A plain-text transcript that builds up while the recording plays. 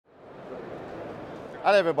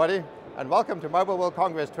Hello everybody, and welcome to Mobile World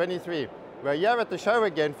Congress 23. We're here at the show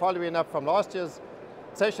again, following up from last year's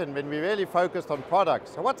session when we really focused on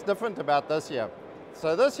products. So what's different about this year?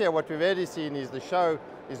 So this year what we've really seen is the show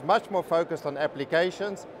is much more focused on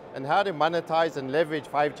applications and how to monetize and leverage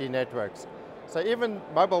 5G networks. So even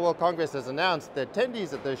Mobile World Congress has announced that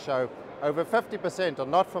attendees at this show, over 50% are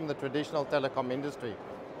not from the traditional telecom industry.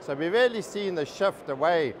 So we're really seeing the shift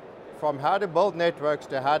away from how to build networks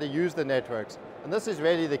to how to use the networks. And this is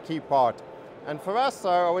really the key part. And for us, so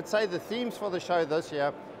I would say the themes for the show this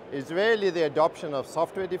year is really the adoption of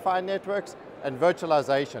software-defined networks and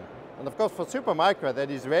virtualization. And of course for Supermicro, that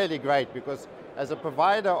is really great because as a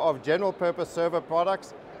provider of general purpose server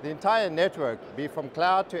products, the entire network, be from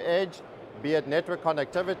cloud to edge, be it network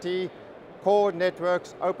connectivity, core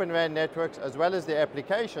networks, Open RAN networks, as well as the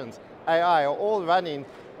applications, AI, are all running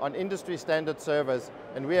on industry standard servers,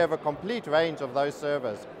 and we have a complete range of those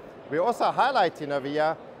servers. We're also highlighting over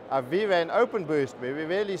here our vRAN Open Boost, where we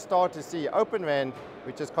really start to see Open RAN,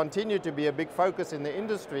 which has continued to be a big focus in the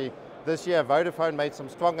industry. This year, Vodafone made some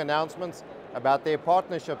strong announcements about their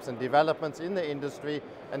partnerships and developments in the industry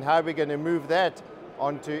and how we're going to move that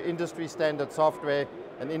onto industry standard software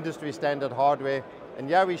and industry standard hardware. And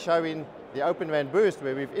here we're showing the Open RAN Boost,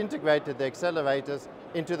 where we've integrated the accelerators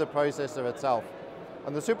into the processor itself.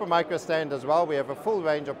 On the Supermicro stand as well, we have a full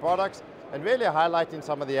range of products and really highlighting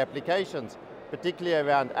some of the applications, particularly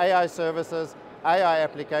around AI services, AI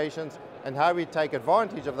applications, and how we take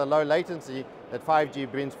advantage of the low latency that 5G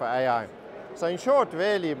brings for AI. So in short,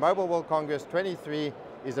 really, Mobile World Congress 23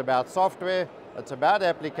 is about software, it's about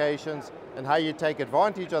applications, and how you take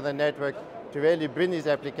advantage of the network to really bring these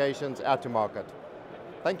applications out to market.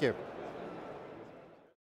 Thank you.